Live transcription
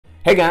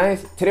Hey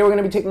guys, today we're going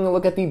to be taking a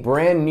look at the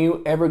brand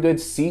new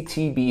Evergoods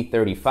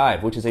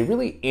CTB35, which is a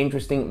really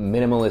interesting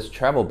minimalist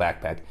travel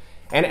backpack.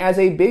 And as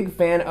a big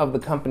fan of the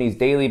company's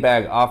daily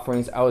bag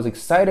offerings, I was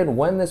excited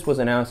when this was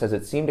announced as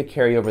it seemed to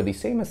carry over the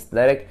same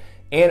aesthetic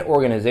and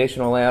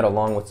organizational layout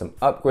along with some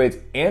upgrades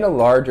and a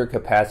larger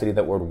capacity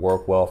that would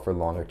work well for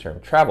longer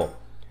term travel.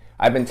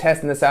 I've been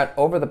testing this out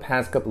over the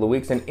past couple of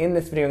weeks, and in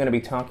this video I'm going to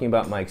be talking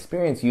about my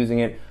experience using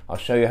it. I'll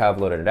show you how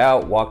I've loaded it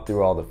out, walk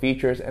through all the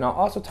features, and I'll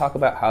also talk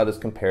about how this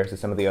compares to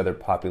some of the other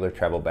popular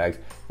travel bags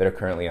that are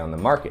currently on the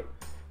market.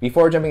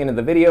 Before jumping into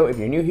the video, if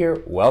you're new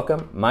here,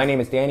 welcome. My name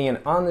is Danny, and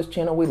on this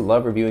channel we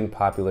love reviewing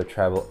popular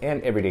travel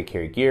and everyday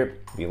carry gear.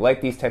 If you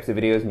like these types of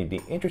videos and you'd be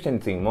interested in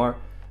seeing more,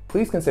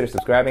 please consider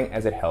subscribing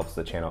as it helps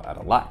the channel out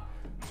a lot.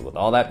 So with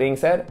all that being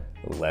said,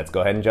 let's go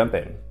ahead and jump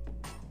in.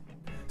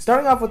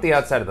 Starting off with the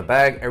outside of the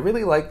bag, I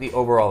really like the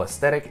overall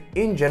aesthetic.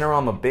 In general,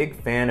 I'm a big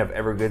fan of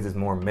Evergoods'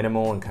 more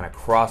minimal and kind of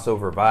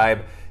crossover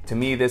vibe. To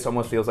me, this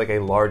almost feels like a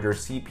larger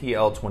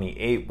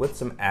CPL28 with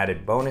some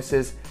added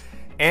bonuses.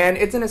 And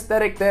it's an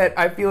aesthetic that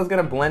I feel is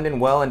going to blend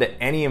in well into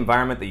any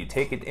environment that you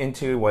take it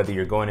into, whether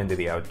you're going into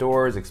the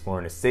outdoors,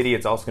 exploring a city.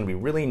 It's also going to be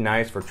really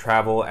nice for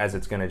travel as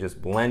it's going to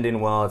just blend in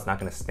well. It's not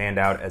going to stand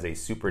out as a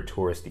super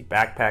touristy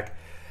backpack.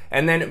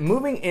 And then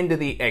moving into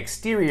the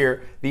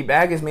exterior, the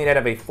bag is made out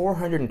of a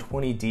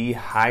 420D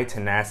high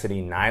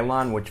tenacity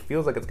nylon, which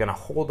feels like it's gonna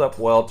hold up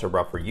well to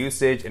rougher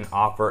usage and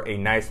offer a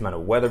nice amount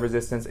of weather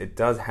resistance. It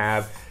does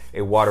have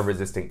a water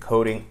resistant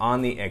coating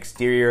on the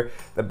exterior.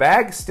 The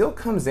bag still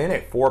comes in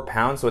at 4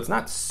 pounds, so it's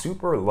not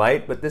super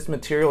light, but this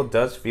material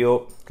does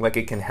feel like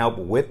it can help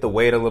with the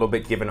weight a little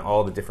bit given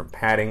all the different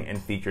padding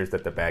and features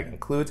that the bag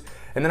includes.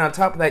 And then on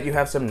top of that, you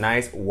have some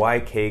nice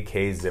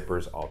YKK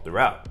zippers all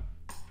throughout.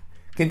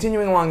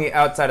 Continuing along the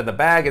outside of the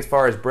bag, as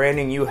far as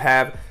branding, you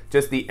have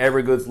just the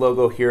Evergoods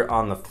logo here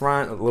on the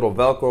front, a little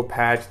Velcro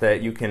patch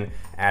that you can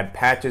add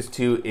patches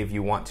to if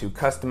you want to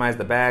customize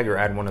the bag or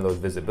add one of those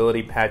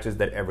visibility patches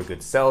that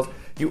Evergoods sells.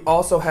 You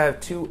also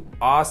have two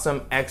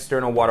awesome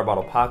external water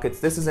bottle pockets.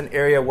 This is an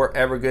area where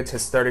Evergoods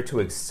has started to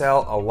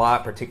excel a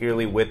lot,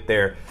 particularly with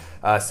their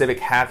Civic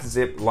half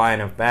zip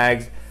line of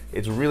bags.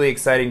 It's really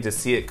exciting to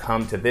see it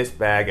come to this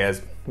bag,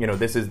 as you know,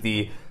 this is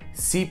the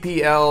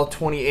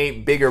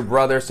CPL28 bigger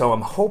brother, so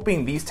I'm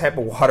hoping these type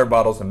of water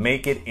bottles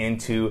make it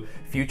into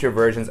future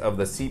versions of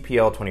the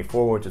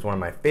CPL24, which is one of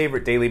my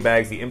favorite daily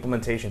bags. The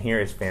implementation here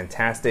is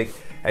fantastic.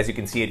 As you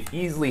can see, it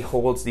easily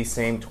holds the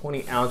same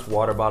 20-ounce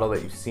water bottle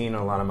that you've seen in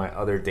a lot of my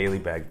other daily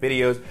bag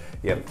videos.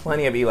 You have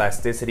plenty of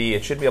elasticity.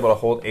 It should be able to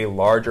hold a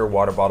larger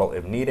water bottle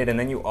if needed, and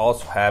then you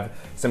also have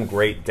some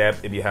great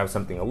depth if you have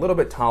something a little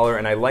bit taller.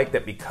 And I like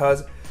that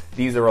because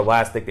these are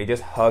elastic, they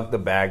just hug the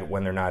bag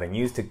when they're not in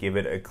use to give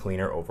it a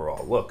cleaner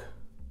overall look.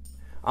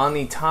 On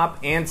the top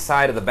and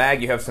side of the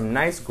bag, you have some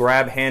nice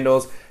grab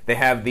handles. They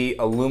have the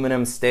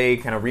aluminum stay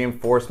kind of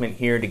reinforcement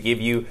here to give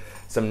you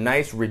some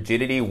nice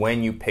rigidity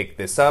when you pick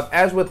this up.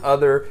 As with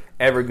other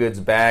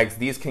Evergoods bags,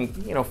 these can,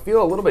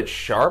 feel a little bit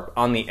sharp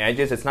on the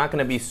edges. It's not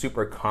going to be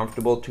super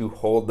comfortable to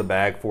hold the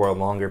bag for a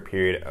longer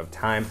period of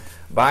time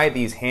by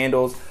these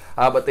handles.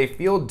 But they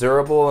feel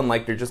durable and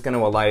like they're just going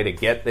to allow you to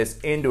get this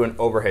into an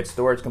overhead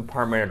storage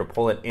compartment or to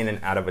pull it in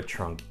and out of a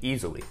trunk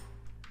easily.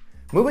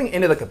 Moving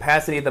into the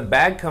capacity, the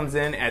bag comes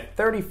in at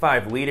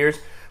 35 liters,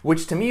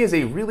 which to me is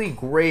a really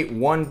great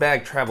one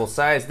bag travel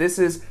size. This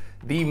is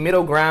the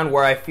middle ground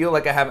where I feel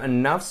like I have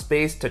enough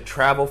space to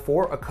travel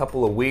for a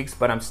couple of weeks,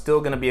 but I'm still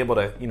going to be able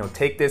to,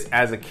 take this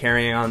as a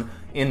carry-on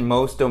in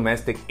most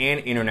domestic and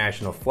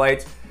international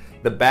flights.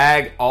 The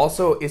bag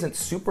also isn't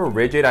super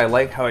rigid. I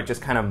like how it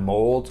just kind of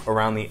molds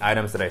around the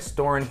items that I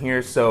store in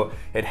here, so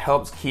it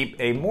helps keep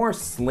a more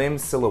slim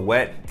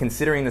silhouette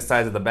considering the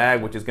size of the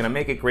bag, which is going to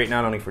make it great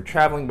not only for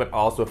traveling but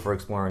also for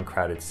exploring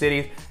crowded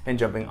cities and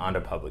jumping onto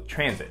public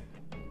transit.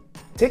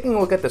 Taking a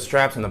look at the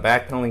straps and the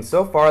back paneling,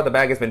 so far the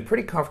bag has been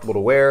pretty comfortable to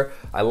wear.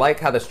 I like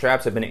how the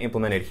straps have been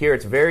implemented here.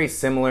 It's very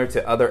similar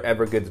to other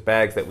Evergoods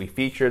bags that we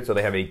featured, so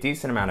they have a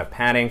decent amount of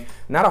padding,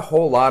 not a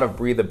whole lot of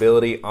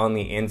breathability on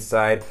the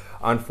inside,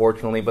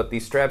 unfortunately, but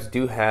these straps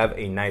do have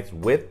a nice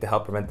width to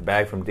help prevent the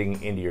bag from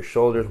digging into your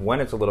shoulders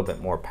when it's a little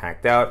bit more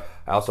packed out.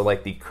 I also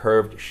like the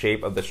curved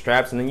shape of the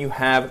straps, and then you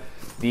have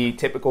the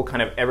typical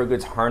kind of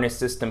Evergoods harness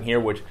system here,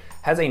 which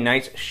has a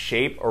nice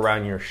shape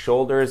around your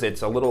shoulders.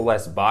 It's a little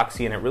less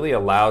boxy, and it really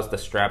allows the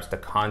straps to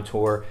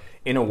contour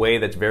in a way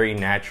that's very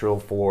natural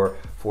for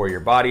your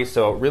body.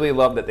 So really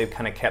love that they've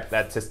kind of kept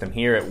that system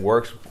here. It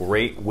works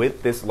great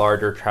with this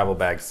larger travel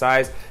bag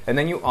size. And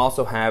then you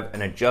also have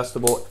an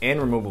adjustable and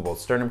removable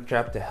sternum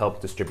strap to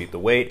help distribute the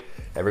weight.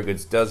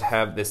 Evergoods does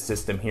have this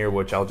system here,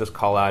 which I'll just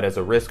call out as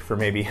a risk for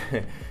maybe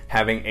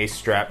having a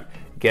strap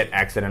get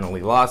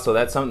accidentally lost. So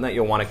that's something that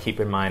you'll want to keep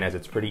in mind, as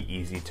it's pretty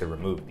easy to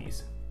remove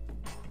these.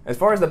 As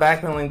far as the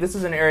back paneling, this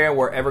is an area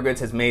where Evergoods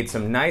has made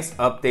some nice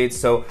updates.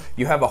 So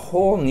you have a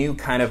whole new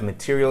kind of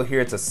material here.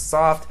 It's a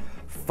soft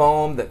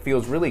foam that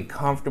feels really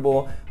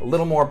comfortable, a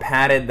little more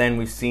padded than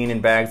we've seen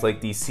in bags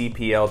like the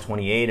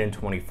CPL28 and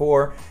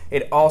 24.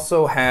 It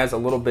also has a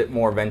little bit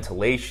more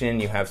ventilation.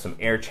 You have some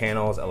air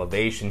channels,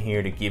 elevation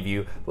here to give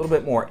you a little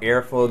bit more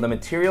airflow. The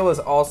material is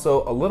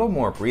also a little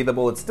more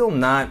breathable. It's still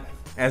not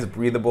as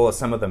breathable as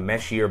some of the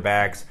meshier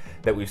bags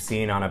that we've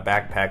seen on a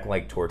backpack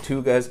like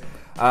Tortugas,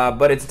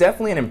 but it's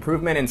definitely an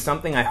improvement and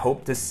something I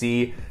hope to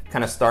see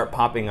kind of start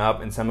popping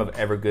up in some of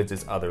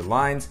Evergoods' other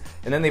lines.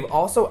 And then they've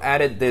also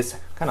added this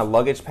kind of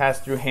luggage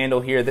pass-through handle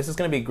here. This is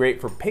going to be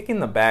great for picking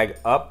the bag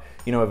up,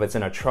 you know, if it's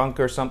in a trunk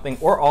or something,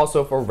 or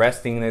also for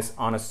resting this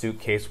on a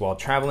suitcase while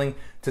traveling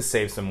to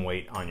save some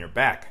weight on your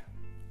back.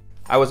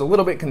 I was a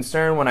little bit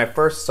concerned when I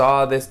first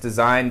saw this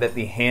design that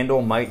the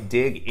handle might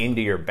dig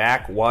into your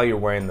back while you're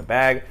wearing the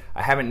bag.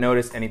 I haven't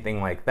noticed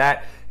anything like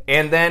that.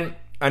 And then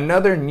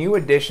another new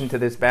addition to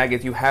this bag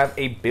is you have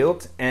a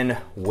built-in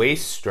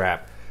waist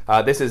strap.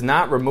 This is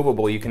not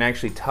removable. You can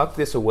actually tuck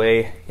this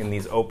away in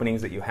these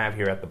openings that you have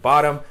here at the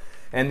bottom.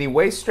 And the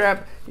waist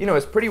strap, you know,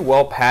 is pretty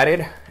well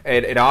padded.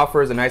 It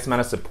offers a nice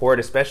amount of support,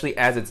 especially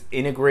as it's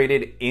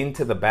integrated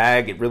into the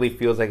bag. It really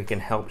feels like it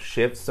can help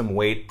shift some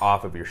weight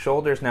off of your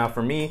shoulders. Now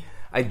for me,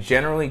 I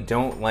generally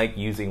don't like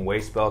using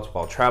waist belts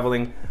while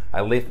traveling.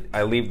 I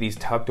leave these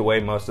tucked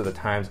away most of the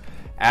times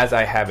as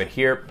I have it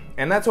here.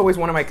 And that's always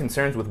one of my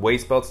concerns with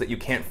waist belts that you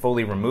can't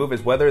fully remove,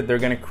 is whether they're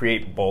gonna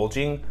create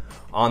bulging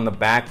on the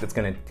back that's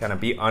gonna kind of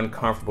be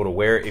uncomfortable to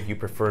wear if you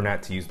prefer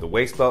not to use the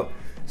waist belt.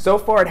 So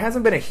far, it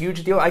hasn't been a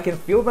huge deal. I can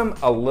feel them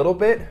a little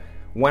bit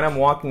when I'm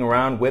walking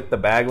around with the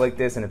bag like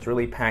this and it's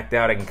really packed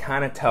out. I can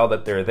kind of tell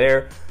that they're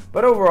there.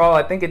 But overall,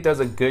 I think it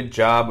does a good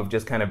job of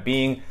just kind of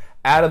being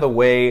out of the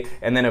way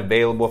and then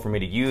available for me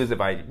to use if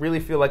I really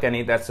feel like I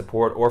need that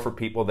support, or for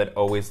people that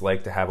always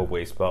like to have a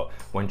waist belt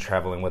when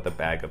traveling with a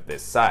bag of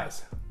this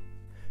size.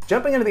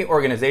 Jumping into the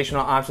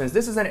organizational options,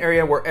 this is an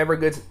area where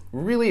Evergoods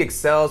really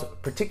excels,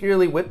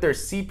 particularly with their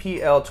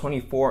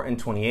CPL24 and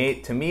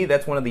 28. To me,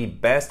 that's one of the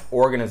best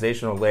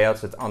organizational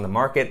layouts that's on the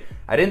market.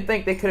 I didn't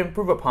think they could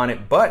improve upon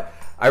it, but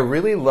I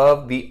really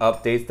love the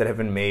updates that have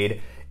been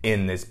made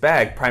in this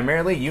bag.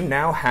 Primarily, you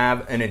now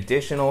have an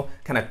additional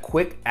kind of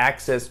quick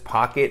access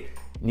pocket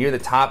near the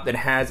top that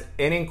has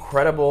an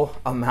incredible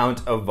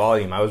amount of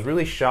volume. I was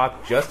really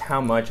shocked just how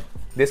much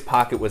this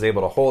pocket was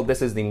able to hold.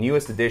 This is the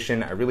newest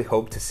edition. I really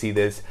hope to see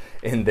this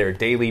in their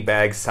daily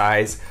bag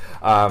size,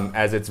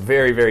 as it's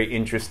very, very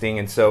interesting.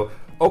 And so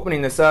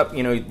opening this up,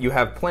 you know, you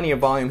have plenty of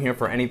volume here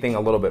for anything a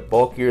little bit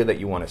bulkier that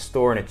you want to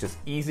store, and it's just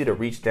easy to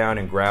reach down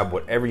and grab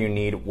whatever you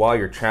need while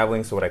you're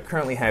traveling. So what I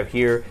currently have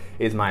here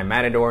is my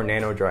Matador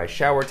Nano Dry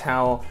shower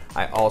towel.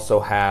 I also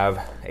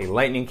have a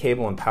lightning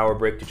cable and power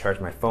brick to charge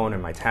my phone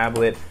and my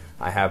tablet.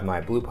 I have my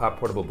Blue Pop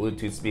portable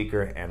Bluetooth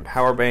speaker and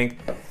power bank.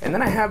 And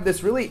then I have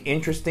this really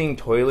interesting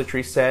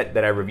toiletry set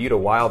that I reviewed a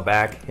while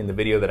back in the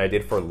video that I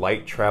did for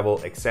light travel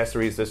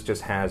accessories. This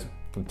just has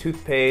some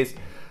toothpaste,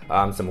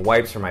 some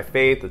wipes for my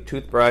face, a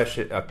toothbrush,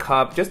 a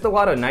cup, just a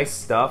lot of nice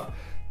stuff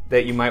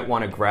that you might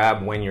want to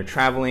grab when you're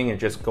traveling and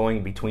just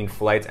going between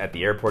flights at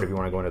the airport if you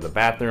want to go into the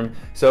bathroom.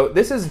 So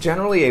this is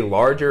generally a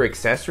larger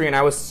accessory, and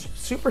I was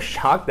super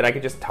shocked that I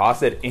could just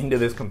toss it into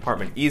this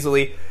compartment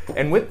easily.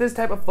 And with this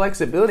type of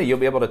flexibility, you'll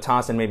be able to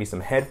toss in maybe some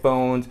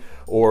headphones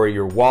or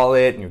your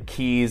wallet and your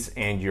keys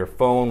and your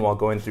phone while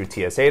going through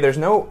TSA. There's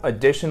no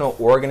additional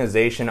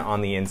organization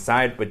on the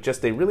inside, but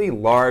just a really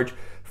large,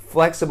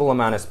 flexible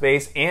amount of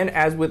space. And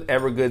as with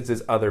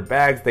Evergoods' other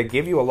bags, they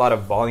give you a lot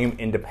of volume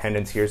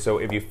independence here. So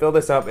if you fill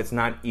this up, it's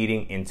not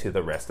eating into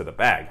the rest of the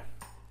bag.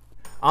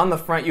 On the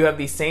front, you have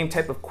the same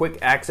type of quick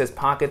access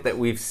pocket that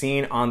we've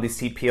seen on the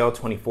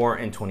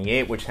CPL24 and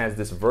 28, which has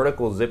this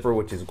vertical zipper,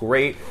 which is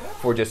great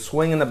for just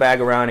swinging the bag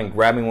around and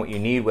grabbing what you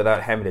need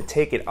without having to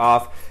take it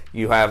off.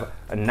 You have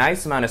a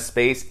nice amount of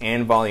space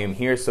and volume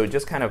here, so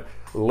just kind of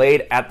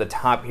laid at the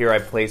top here, I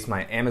place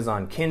my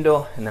Amazon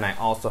Kindle, and then I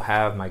also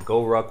have my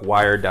GoRuck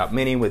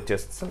Wire.Mini with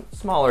just some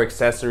smaller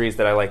accessories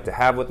that I like to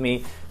have with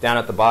me. Down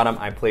at the bottom,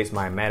 I place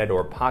my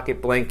Matador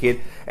pocket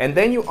blanket, and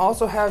then you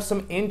also have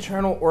some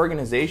internal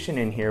organization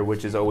in here,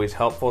 which is always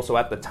helpful. So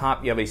at the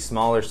top, you have a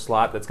smaller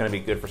slot that's going to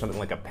be good for something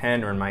like a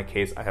pen, or in my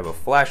case, I have a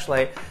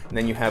flashlight. And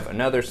then you have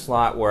another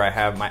slot where I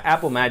have my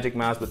Apple Magic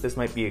Mouse, but this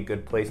might be a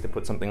good place to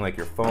put something like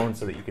your phone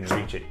so that you can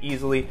reach it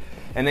easily.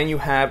 And then you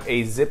have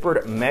a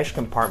zippered mesh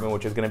compartment,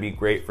 which is going to be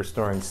great for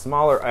storing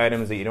smaller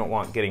items that you don't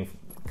want getting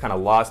kind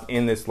of lost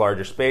in this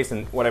larger space.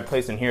 And what I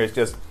place in here is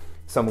just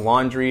some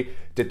laundry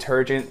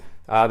detergent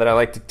that I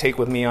like to take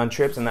with me on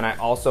trips. And then I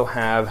also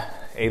have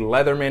a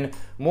Leatherman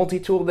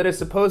multi-tool that is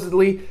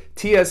supposedly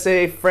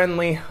TSA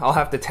friendly. I'll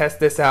have to test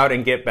this out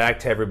and get back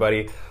to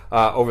everybody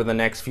over the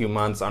next few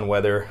months on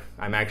whether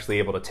I'm actually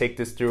able to take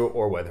this through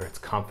or whether it's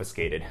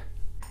confiscated.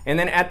 And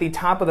then at the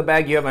top of the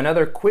bag, you have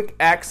another quick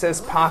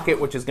access pocket,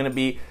 which is going to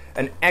be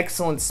an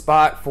excellent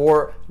spot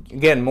for,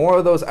 again, more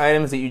of those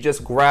items that you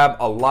just grab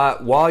a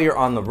lot while you're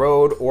on the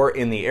road or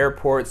in the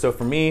airport. So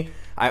for me,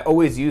 I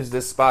always use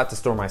this spot to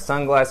store my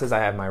sunglasses. I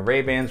have my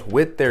Ray-Bans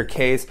with their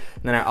case,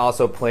 and then I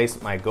also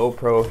place my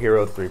GoPro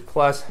Hero 3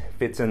 Plus,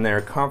 fits in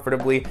there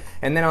comfortably.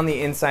 And then on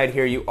the inside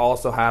here, you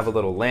also have a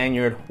little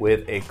lanyard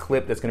with a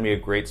clip that's gonna be a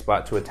great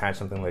spot to attach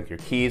something like your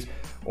keys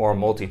or a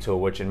multi-tool,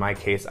 which in my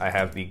case, I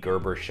have the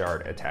Gerber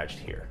shard attached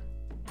here.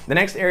 The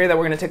next area that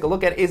we're gonna take a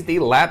look at is the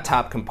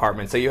laptop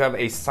compartment. So you have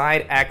a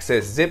side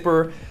access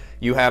zipper.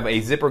 You have a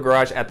zipper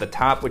garage at the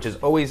top, which is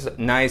always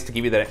nice to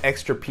give you that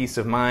extra peace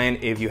of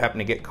mind if you happen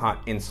to get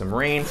caught in some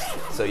rain.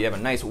 So you have a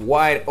nice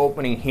wide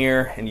opening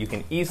here and you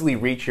can easily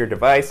reach your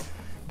device.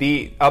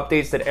 The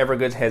updates that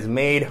Evergoods has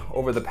made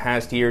over the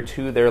past year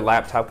to their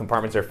laptop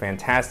compartments are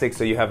fantastic.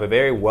 So you have a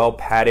very well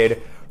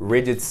padded,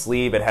 rigid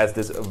sleeve. It has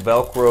this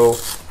Velcro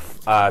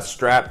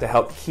strap to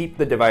help keep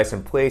the device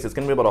in place. It's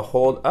gonna be able to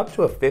hold up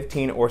to a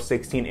 15 or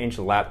 16 inch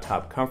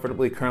laptop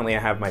comfortably. Currently I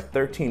have my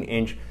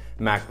 13-inch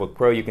MacBook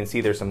Pro. You can see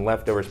there's some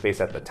leftover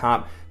space at the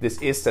top. This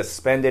is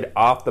suspended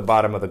off the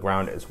bottom of the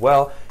ground as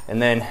well.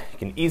 And then you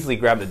can easily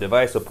grab the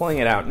device. So pulling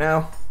it out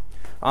now,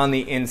 on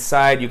the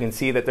inside, you can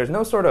see that there's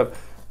no sort of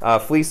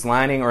fleece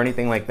lining or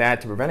anything like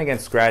that to prevent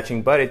against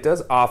scratching, but it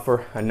does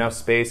offer enough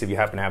space. If you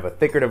happen to have a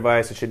thicker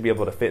device, it should be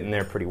able to fit in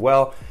there pretty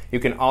well. You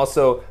can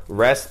also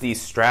rest the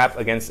strap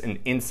against an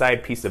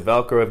inside piece of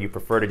Velcro if you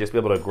prefer to just be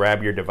able to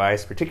grab your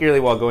device, particularly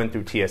while going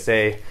through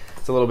TSA.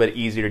 It's a little bit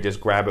easier to just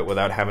grab it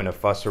without having to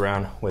fuss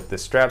around with the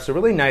strap. So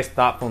really nice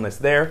thoughtfulness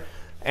there.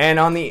 And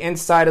on the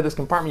inside of this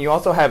compartment, you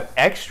also have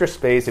extra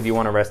space if you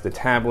want to rest a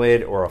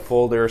tablet or a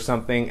folder or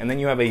something. And then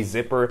you have a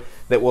zipper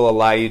that will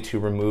allow you to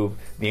remove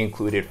the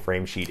included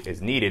frame sheet as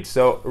needed.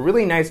 So a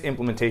really nice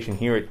implementation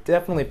here. It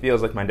definitely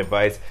feels like my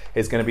device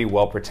is going to be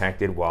well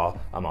protected while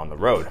I'm on the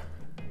road.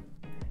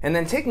 And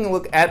then taking a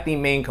look at the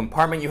main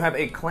compartment, you have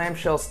a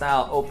clamshell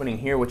style opening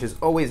here, which is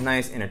always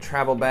nice in a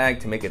travel bag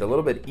to make it a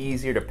little bit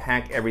easier to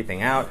pack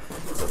everything out.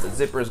 So the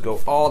zippers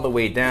go all the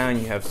way down.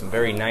 You have some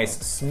very nice,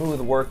 smooth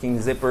working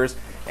zippers.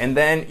 And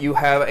then you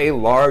have a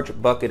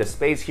large bucket of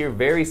space here,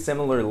 very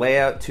similar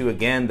layout to,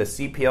 again, the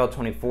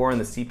CPL24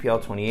 and the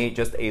CPL28,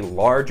 just a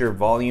larger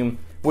volume,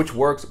 which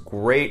works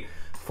great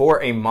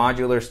for a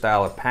modular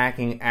style of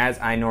packing, as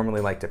I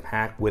normally like to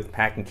pack with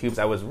packing cubes.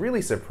 I was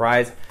really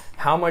surprised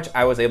how much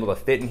I was able to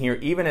fit in here.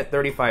 Even at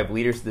 35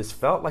 liters, this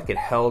felt like it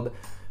held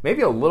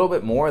maybe a little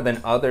bit more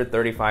than other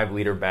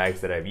 35-liter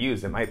bags that I've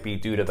used. It might be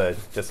due to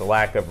just a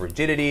lack of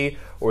rigidity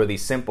or the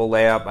simple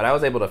layout, but I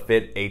was able to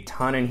fit a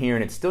ton in here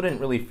and it still didn't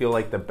really feel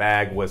like the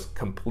bag was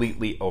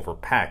completely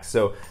overpacked.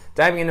 So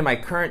diving into my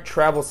current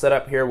travel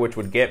setup here, which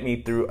would get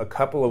me through a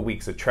couple of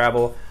weeks of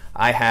travel,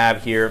 I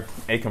have here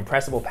a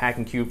compressible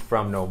packing cube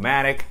from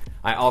Nomadic.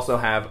 I also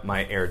have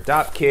my Air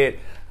Dot kit.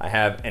 I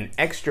have an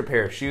extra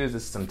pair of shoes.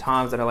 This is some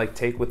Toms that I like to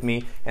take with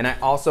me. And I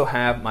also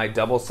have my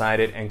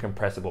double-sided and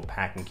compressible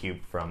packing cube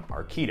from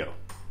Arkedo.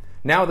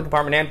 Now with the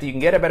compartment empty, you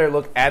can get a better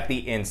look at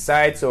the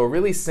inside. So a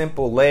really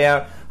simple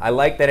layout. I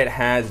like that it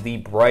has the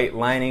bright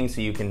lining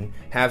so you can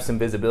have some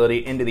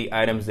visibility into the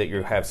items that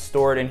you have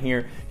stored in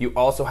here. You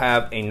also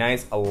have a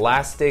nice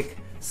elastic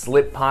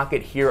slip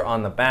pocket here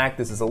on the back.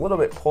 This is a little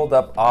bit pulled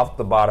up off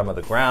the bottom of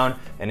the ground,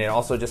 and it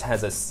also just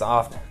has a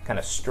soft kind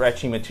of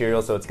stretchy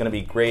material, so it's going to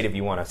be great if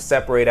you want to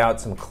separate out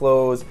some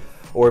clothes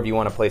or if you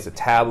want to place a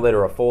tablet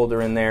or a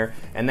folder in there.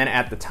 And then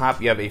at the top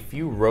you have a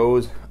few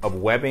rows of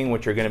webbing,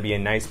 which are going to be a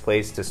nice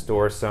place to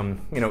store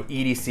some,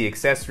 EDC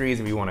accessories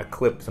if you want to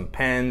clip some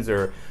pens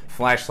or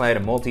flashlight, a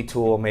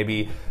multi-tool,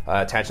 maybe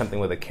attach something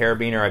with a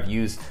carabiner. I've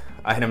used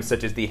items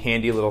such as the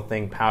handy little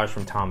thing pouch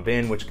from Tom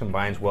Bin, which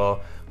combines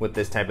well with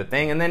this type of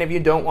thing. And then if you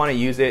don't want to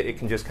use it, it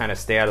can just kind of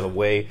stay out of the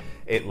way.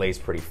 It lays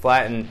pretty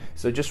flat. And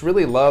so just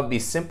really love the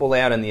simple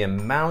layout and the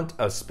amount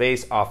of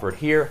space offered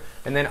here.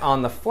 And then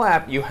on the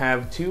flap, you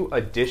have two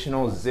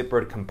additional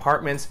zippered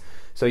compartments.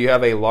 So you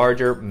have a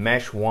larger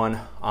mesh one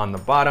on the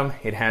bottom.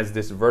 It has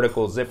this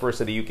vertical zipper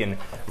so that you can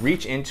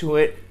reach into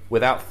it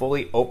without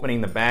fully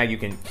opening the bag. You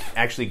can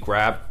actually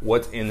grab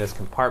what's in this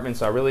compartment.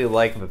 So I really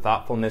like the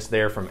thoughtfulness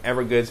there from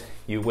Evergoods.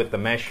 With the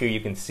mesh here, you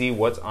can see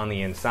what's on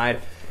the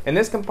inside. And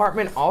this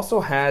compartment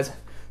also has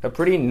a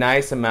pretty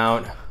nice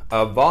amount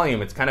of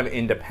volume. It's kind of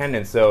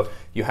independent, so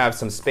you have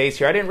some space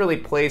here. I didn't really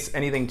place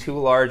anything too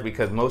large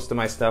because most of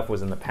my stuff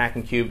was in the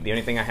packing cube. The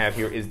only thing I have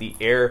here is the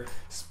Air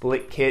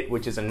Split Kit,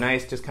 which is a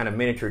nice just kind of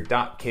miniature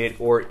dot kit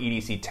or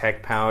EDC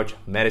tech pouch,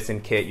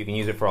 medicine kit. You can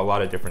use it for a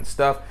lot of different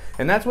stuff.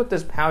 And that's what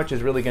this pouch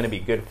is really going to be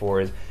good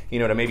for, is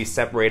to maybe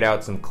separate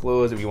out some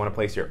clothes if you want to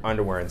place your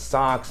underwear and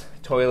socks,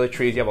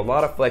 toiletries. You have a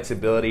lot of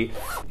flexibility.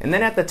 And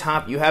then at the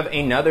top you have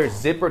another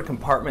zippered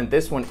compartment.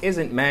 This one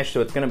isn't mesh,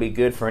 so it's going to be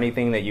good for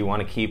anything that you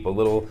want to keep a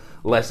little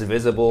less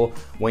visible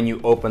when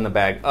you open the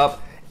bag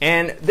up.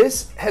 And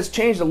this has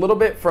changed a little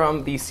bit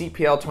from the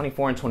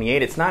CPL24 and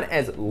 28. It's not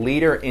as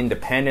liter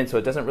independent, so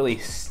it doesn't really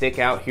stick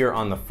out here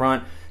on the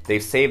front.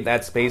 They've saved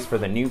that space for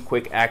the new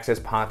quick access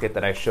pocket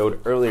that I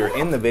showed earlier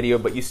in the video,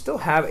 but you still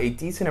have a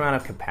decent amount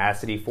of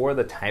capacity for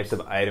the types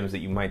of items that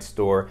you might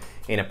store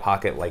in a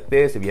pocket like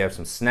this. If you have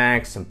some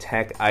snacks, some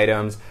tech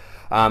items,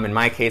 In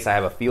my case, I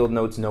have a field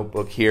notes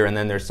notebook here, and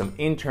then there's some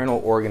internal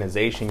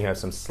organization. You have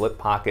some slip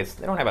pockets.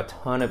 They don't have a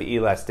ton of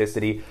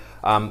elasticity,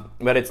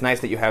 but it's nice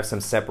that you have some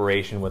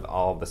separation with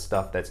all of the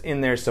stuff that's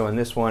in there. So in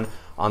this one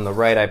on the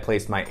right, I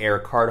placed my Air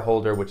card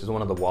holder, which is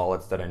one of the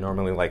wallets that I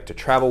normally like to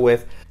travel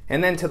with.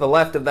 And then to the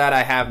left of that,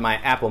 I have my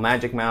Apple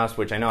Magic Mouse,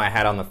 which I know I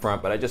had on the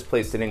front, but I just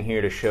placed it in here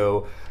to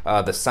show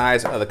the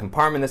size of the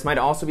compartment. This might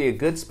also be a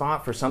good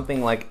spot for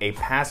something like a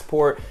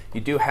passport. You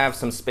do have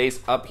some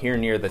space up here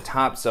near the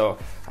top, so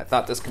I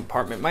thought this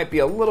compartment might be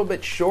a little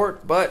bit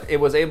short, but it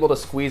was able to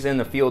squeeze in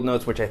the field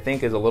notes, which I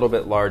think is a little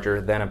bit larger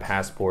than a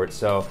passport.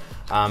 So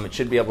it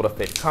should be able to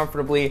fit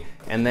comfortably.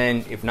 And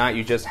then if not,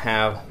 you just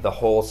have the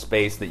whole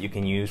space that you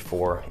can use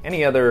for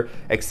any other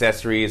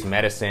accessories,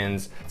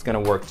 medicines. It's gonna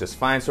work just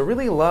fine. So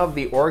really love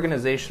the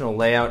organizational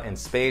layout and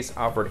space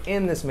offered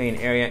in this main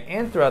area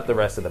and throughout the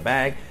rest of the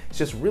bag. It's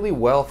just really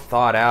well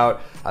thought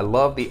out. I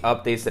love the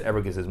updates that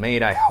Evergoods has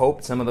made. I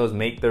hope some of those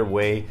make their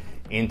way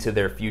into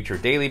their future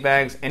daily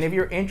bags. And if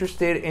you're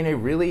interested in a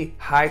really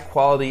high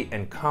quality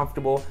and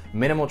comfortable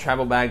minimal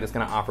travel bag that's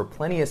gonna offer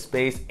plenty of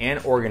space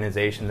and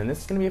organization, then this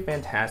is gonna be a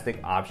fantastic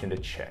option to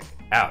check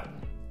out.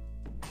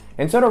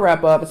 And so to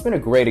wrap up, it's been a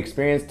great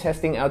experience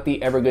testing out the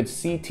Evergoods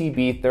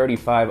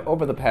CTB35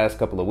 over the past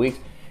couple of weeks.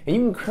 And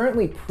you can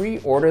currently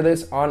pre-order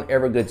this on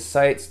Evergoods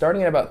site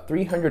starting at about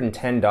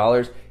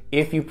 $310.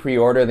 If you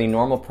pre-order, the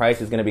normal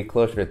price is going to be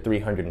closer to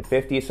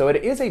 $350. So it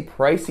is a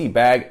pricey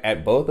bag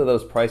at both of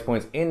those price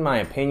points, in my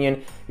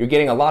opinion. You're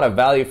getting a lot of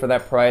value for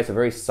that price, a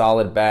very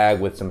solid bag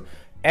with some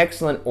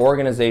excellent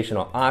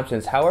organizational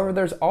options. However,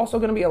 there's also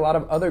going to be a lot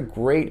of other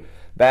great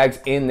bags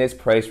in this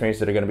price range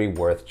that are going to be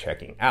worth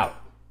checking out.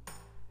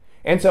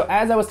 And so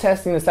as I was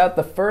testing this out,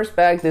 the first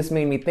bag this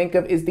made me think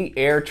of is the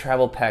Air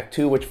Travel Pack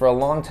 2, which for a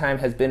long time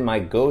has been my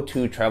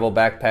go-to travel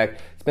backpack.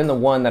 It's been the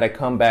one that I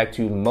come back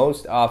to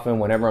most often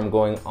whenever I'm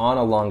going on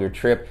a longer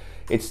trip.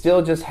 It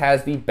still just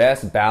has the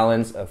best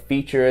balance of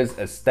features,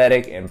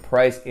 aesthetic, and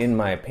price, in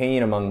my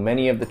opinion, among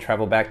many of the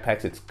travel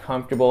backpacks. It's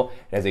comfortable,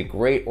 it has a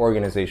great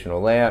organizational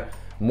layout,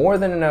 more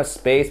than enough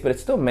space, but it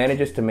still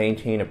manages to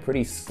maintain a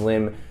pretty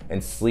slim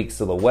and sleek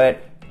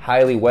silhouette,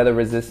 highly weather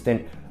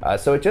resistant.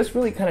 So it just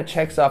really kind of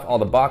checks off all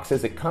the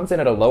boxes. It comes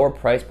in at a lower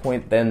price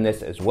point than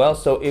this as well.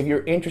 So if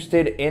you're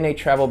interested in a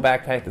travel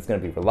backpack that's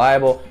going to be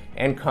reliable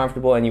and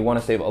comfortable and you want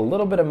to save a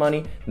little bit of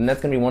money, then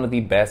that's going to be one of the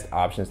best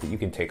options that you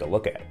can take a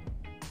look at.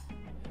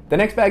 The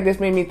next bag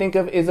this made me think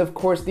of is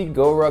course the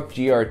GoRuck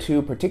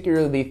GR2,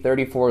 particularly the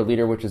 34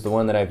 liter, which is the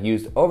one that I've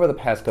used over the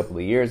past couple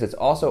of years. It's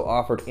also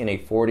offered in a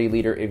 40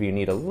 liter if you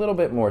need a little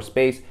bit more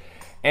space.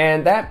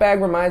 And that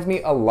bag reminds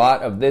me a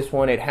lot of this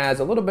one. It has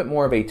a little bit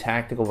more of a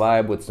tactical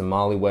vibe with some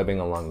MOLLE webbing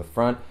along the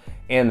front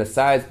and the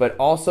sides, but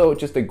also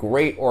just a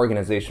great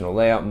organizational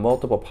layout,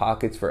 multiple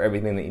pockets for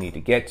everything that you need to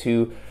get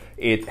to.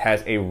 It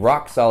has a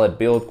rock solid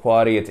build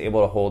quality. It's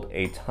able to hold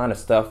a ton of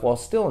stuff while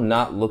still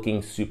not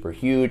looking super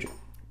huge.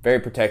 Very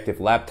protective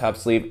laptop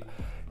sleeve.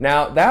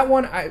 Now that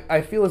one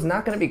I feel is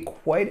not going to be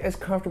quite as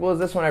comfortable as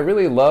this one. I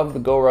really love the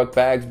GoRuck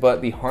bags,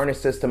 but the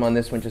harness system on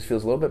this one just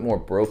feels a little bit more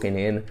broken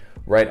in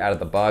right out of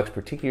the box,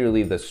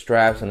 particularly the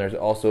straps, and there's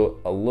also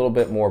a little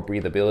bit more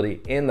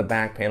breathability in the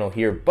back panel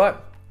here.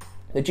 But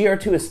the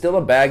GR2 is still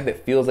a bag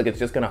that feels like it's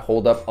just going to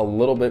hold up a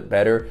little bit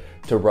better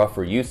to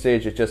rougher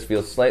usage. It just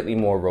feels slightly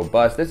more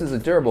robust. This is a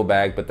durable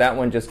bag, but that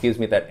one just gives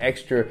me that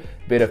extra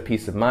bit of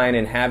peace of mind,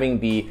 and having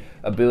the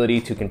ability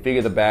to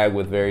configure the bag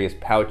with various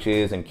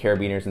pouches and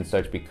carabiners and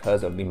such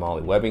because of the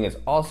MOLLE webbing is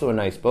also a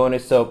nice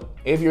bonus. So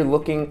if you're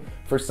looking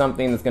for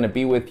something that's going to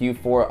be with you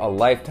for a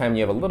lifetime,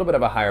 you have a little bit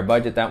of a higher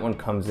budget, that one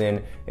comes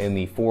in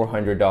the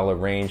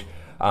 $400 range.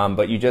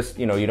 But you just,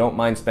 you don't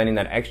mind spending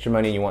that extra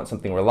money and you want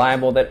something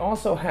reliable that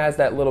also has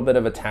that little bit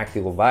of a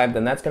tactical vibe,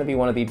 then that's going to be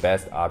one of the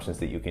best options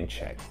that you can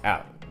check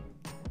out.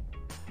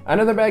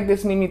 Another bag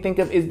this made me think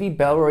of is the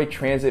Bellroy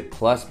Transit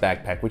Plus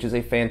backpack, which is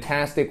a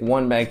fantastic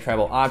one bag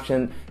travel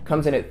option.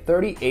 Comes in at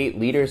 38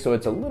 liters, so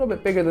it's a little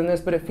bit bigger than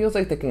this, but it feels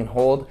like they can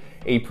hold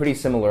a pretty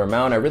similar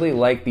amount. I really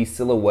like the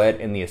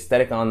silhouette and the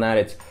aesthetic on that.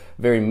 It's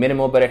very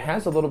minimal, but it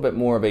has a little bit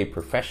more of a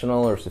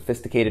professional or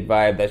sophisticated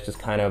vibe. That's just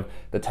kind of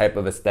the type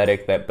of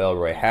aesthetic that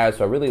Bellroy has,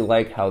 so I really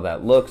like how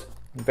that looks.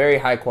 Very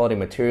high quality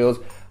materials.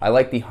 I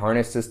like the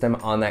harness system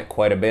on that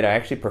quite a bit. I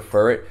actually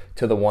prefer it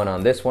to the one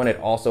on this one. It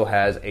also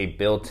has a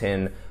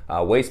built-in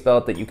waist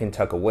belt that you can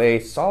tuck away.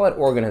 Solid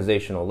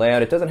organizational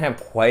layout. It doesn't have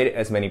quite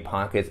as many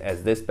pockets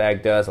as this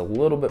bag does. A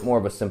little bit more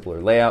of a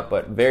simpler layout,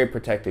 but very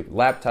protective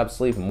laptop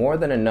sleeve. More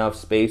than enough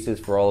spaces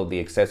for all of the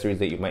accessories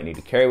that you might need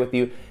to carry with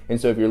you. And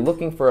so if you're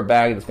looking for a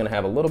bag that's going to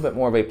have a little bit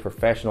more of a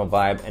professional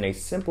vibe and a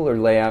simpler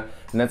layout,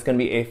 then that's going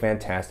to be a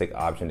fantastic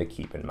option to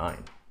keep in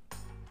mind.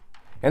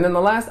 And then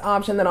the last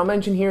option that I'll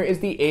mention here is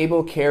the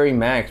Able Carry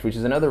Max, which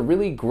is another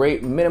really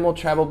great minimal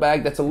travel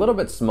bag that's a little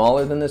bit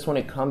smaller than this one.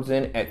 It comes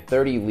in at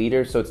 30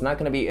 liters, so it's not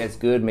going to be as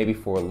good maybe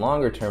for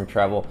longer term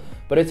travel,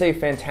 but it's a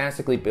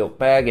fantastically built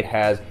bag. It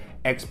has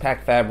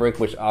X-Pack fabric,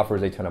 which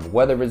offers a ton of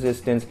weather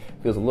resistance,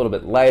 feels a little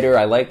bit lighter.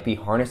 I like the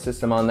harness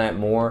system on that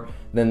more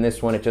than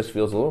this one. It just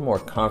feels a little more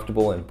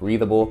comfortable and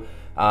breathable.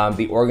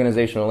 The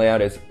organizational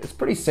layout is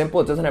pretty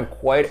simple. It doesn't have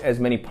quite as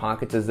many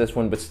pockets as this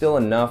one, but still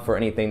enough for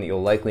anything that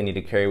you'll likely need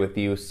to carry with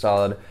you.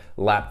 Solid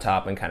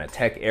laptop and kind of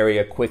tech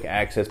area, quick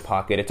access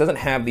pocket. It doesn't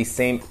have the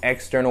same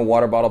external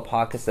water bottle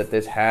pockets that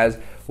this has,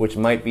 which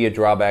might be a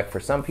drawback for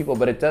some people,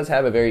 but it does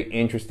have a very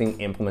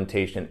interesting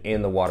implementation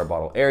in the water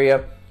bottle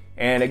area.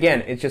 And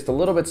again, it's just a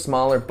little bit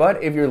smaller,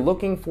 but if you're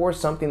looking for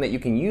something that you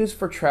can use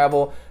for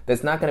travel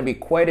that's not going to be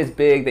quite as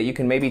big, that you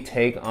can maybe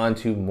take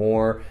onto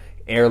more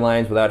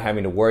airlines without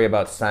having to worry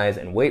about size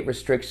and weight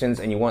restrictions,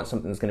 and you want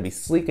something that's going to be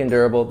sleek and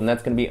durable, then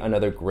that's going to be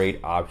another great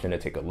option to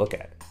take a look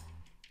at.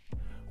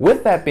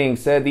 With that being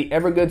said, the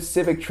Evergoods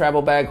Civic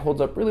Travel Bag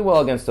holds up really well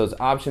against those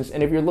options,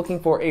 and if you're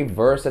looking for a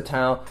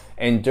versatile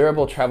and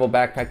durable travel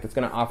backpack that's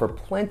going to offer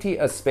plenty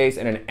of space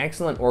and an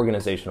excellent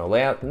organizational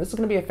layout, then this is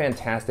going to be a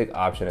fantastic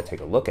option to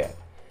take a look at.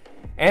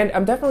 And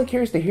I'm definitely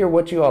curious to hear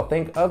what you all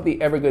think of the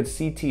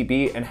Evergoods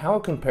CTB and how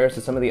it compares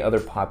to some of the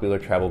other popular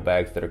travel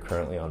bags that are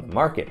currently on the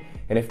market.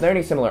 And if there are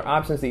any similar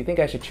options that you think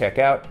I should check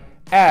out,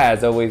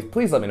 as always,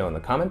 please let me know in the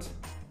comments.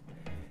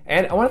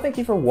 And I want to thank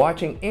you for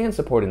watching and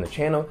supporting the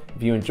channel.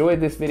 If you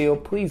enjoyed this video,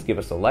 please give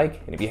us a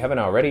like. And if you haven't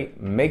already,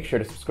 make sure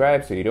to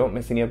subscribe so you don't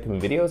miss any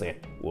upcoming videos, and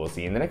we'll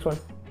see you in the next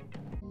one.